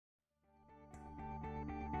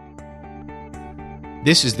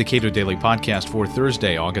This is the Cato Daily Podcast for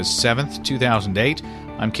Thursday, August 7th, 2008.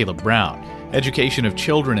 I'm Caleb Brown. Education of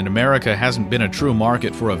children in America hasn't been a true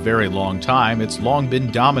market for a very long time. It's long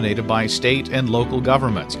been dominated by state and local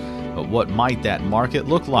governments. But what might that market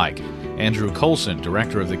look like? Andrew Coulson,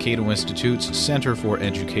 director of the Cato Institute's Center for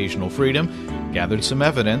Educational Freedom, gathered some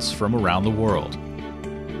evidence from around the world.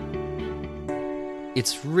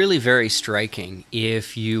 It's really very striking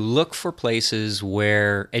if you look for places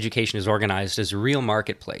where education is organized as a real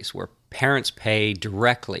marketplace, where parents pay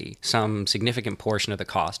directly some significant portion of the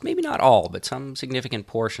cost, maybe not all, but some significant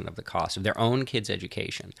portion of the cost of their own kids'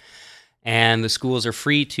 education. And the schools are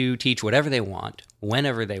free to teach whatever they want,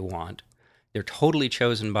 whenever they want. They're totally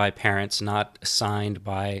chosen by parents, not assigned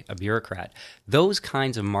by a bureaucrat. Those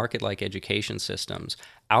kinds of market-like education systems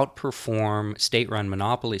outperform state-run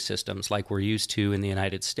monopoly systems like we're used to in the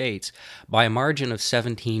United States by a margin of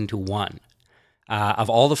 17-1. Of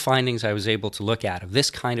all the findings I was able to look at of this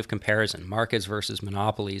kind of comparison, markets versus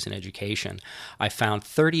monopolies in education, I found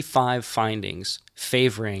 35 findings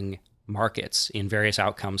favoring markets in various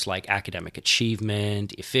outcomes like academic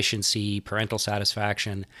achievement, efficiency, parental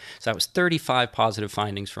satisfaction. So that was 35 positive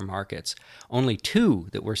findings for markets. Only two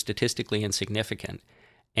that were statistically insignificant.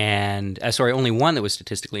 Only one that was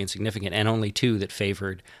statistically insignificant, and only two that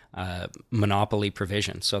favored monopoly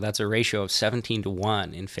provision. So that's a ratio of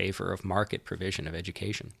 17-1 in favor of market provision of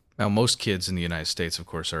education. Now, most kids in the United States, of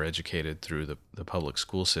course, are educated through the public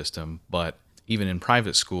school system, but even in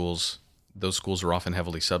private schools, those schools are often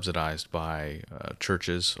heavily subsidized by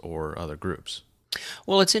churches or other groups.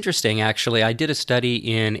 Well, it's interesting, actually. I did a study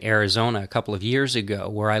in Arizona a couple of years ago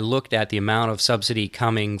where I looked at the amount of subsidy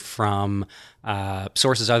coming from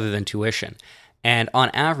sources other than tuition. And on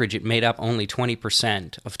average, it made up only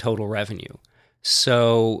 20% of total revenue.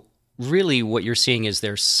 So really what you're seeing is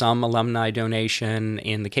there's some alumni donation.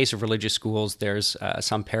 In the case of religious schools, there's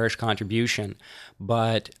some parish contribution.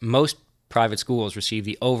 But most private schools receive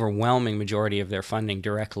the overwhelming majority of their funding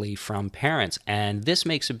directly from parents, and this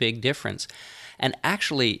makes a big difference. And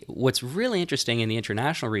actually, what's really interesting in the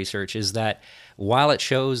international research is that while it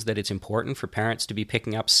shows that it's important for parents to be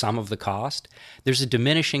picking up some of the cost, there's a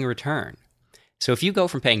diminishing return. So if you go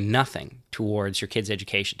from paying nothing towards your kid's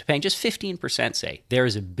education to paying just 15%, say, there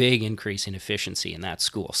is a big increase in efficiency in that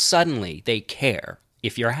school. Suddenly, they care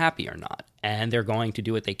if you're happy or not, and they're going to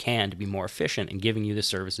do what they can to be more efficient in giving you the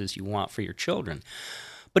services you want for your children.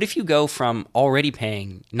 But if you go from already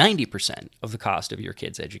paying 90% of the cost of your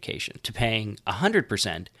kid's education to paying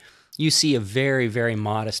 100%, you see a very, very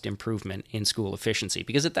modest improvement in school efficiency,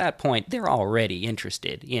 because at that point, they're already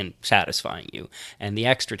interested in satisfying you, and the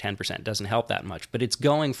extra 10% doesn't help that much. But it's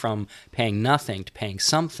going from paying nothing to paying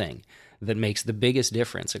something that makes the biggest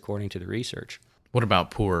difference, according to the research. What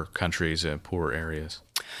about poor countries and poor areas?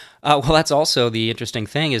 Well, that's also the interesting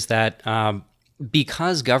thing, is that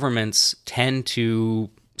because governments tend to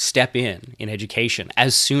step in education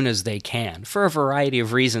as soon as they can, for a variety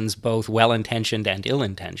of reasons, both well-intentioned and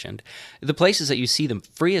ill-intentioned, the places that you see the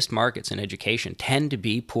freest markets in education tend to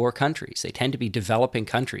be poor countries. They tend to be developing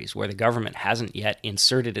countries where the government hasn't yet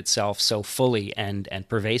inserted itself so fully and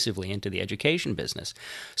pervasively into the education business.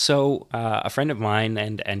 So a friend of mine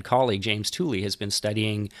and colleague, James Tooley, has been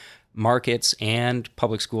studying markets and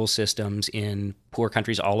public school systems in poor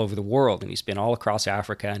countries all over the world. And he's been all across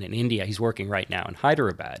Africa and in India. He's working right now in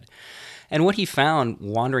Hyderabad. And what he found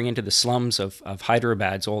wandering into the slums of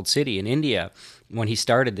Hyderabad's old city in India when he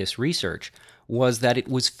started this research was that it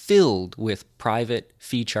was filled with private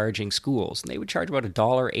fee-charging schools. And they would charge about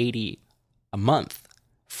 $1.80 a month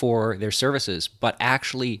for their services, but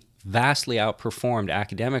actually vastly outperformed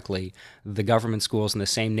academically the government schools in the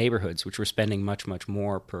same neighborhoods, which were spending much, much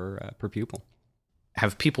more per pupil.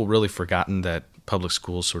 Have people really forgotten that public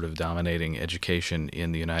schools sort of dominating education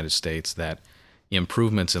in the United States, that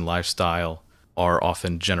improvements in lifestyle are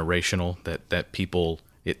often generational, that people,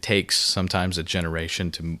 it takes sometimes a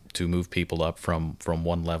generation to move people up from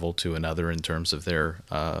one level to another in terms of their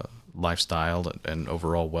lifestyle and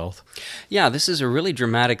overall wealth? Yeah, this is a really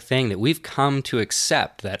dramatic thing that we've come to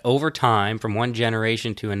accept, that over time, from one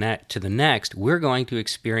generation to the next, we're going to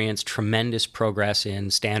experience tremendous progress in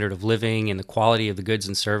standard of living, in the quality of the goods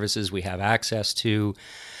and services we have access to.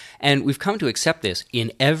 And we've come to accept this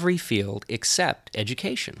in every field except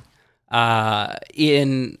education.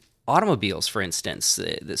 In automobiles, for instance,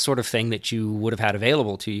 the sort of thing that you would have had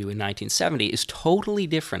available to you in 1970 is totally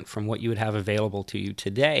different from what you would have available to you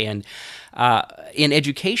today. And in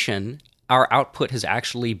education, our output has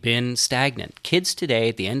actually been stagnant. Kids today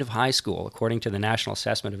at the end of high school, according to the National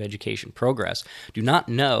Assessment of Education Progress, do not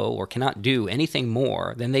know or cannot do anything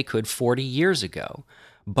more than they could 40 years ago.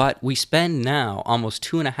 but we spend now almost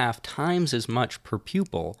 2.5 times as much per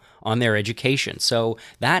pupil on their education. So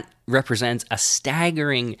that represents a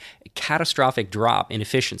staggering, catastrophic drop in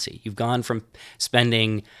efficiency. You've gone from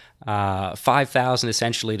spending $5,000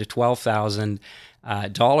 essentially to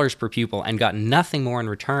 $12,000 per pupil and got nothing more in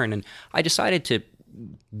return. And I decided to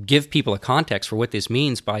give people a context for what this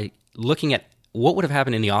means by looking at what would have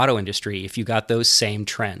happened in the auto industry if you got those same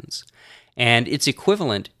trends. And it's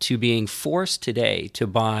equivalent to being forced today to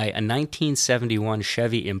buy a 1971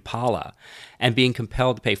 Chevy Impala and being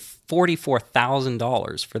compelled to pay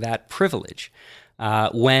 $44,000 for that privilege,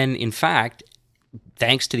 when in fact,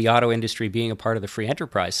 thanks to the auto industry being a part of the free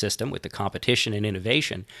enterprise system with the competition and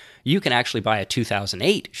innovation, you can actually buy a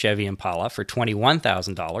 2008 Chevy Impala for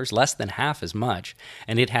 $21,000, less than half as much,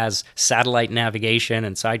 and it has satellite navigation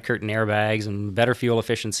and side curtain airbags and better fuel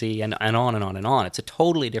efficiency and on and on and on. It's a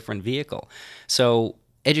totally different vehicle. So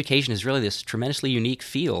education is really this tremendously unique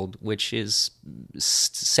field, which is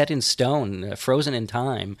set in stone, frozen in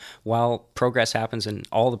time, while progress happens in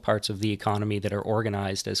all the parts of the economy that are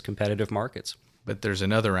organized as competitive markets. But there's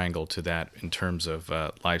another angle to that in terms of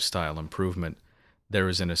lifestyle improvement. There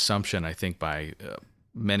is an assumption, I think, by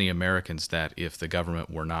many Americans that if the government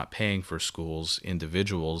were not paying for schools,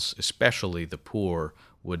 individuals, especially the poor,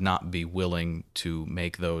 would not be willing to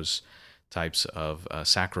make those types of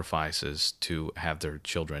sacrifices to have their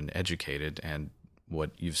children educated. And what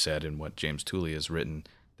you've said and what James Tooley has written,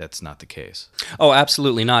 that's not the case. Oh,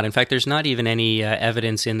 absolutely not. In fact, there's not even any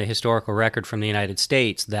evidence in the historical record from the United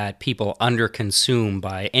States that people underconsume,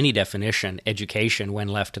 by any definition, education when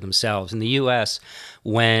left to themselves. In the U.S.,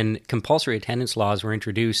 when compulsory attendance laws were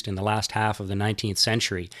introduced in the last half of the 19th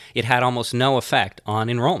century, it had almost no effect on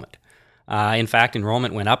enrollment. In fact,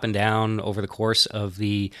 enrollment went up and down over the course of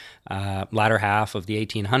the latter half of the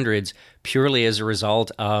 1800s purely as a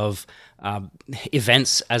result of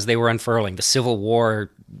events as they were unfurling. The Civil War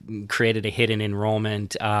created a hit in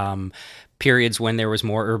enrollment. Periods when there was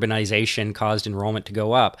more urbanization caused enrollment to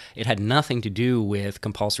go up. It had nothing to do with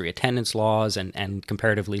compulsory attendance laws and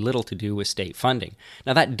comparatively little to do with state funding.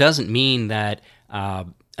 Now, that doesn't mean that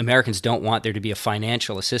Americans don't want there to be a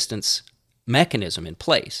financial assistance mechanism in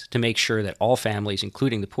place to make sure that all families,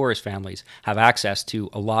 including the poorest families, have access to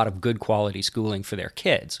a lot of good quality schooling for their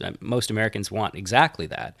kids. Most Americans want exactly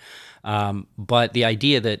that. But the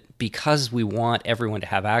idea that because we want everyone to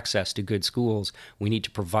have access to good schools, we need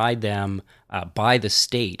to provide them by the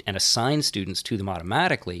state and assign students to them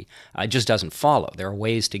automatically just doesn't follow. There are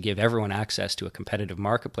ways to give everyone access to a competitive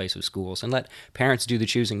marketplace of schools and let parents do the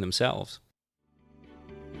choosing themselves.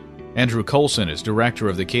 Andrew Coulson is director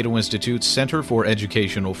of the Cato Institute's Center for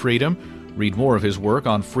Educational Freedom. Read more of his work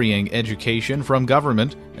on freeing education from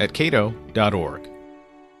government at cato.org.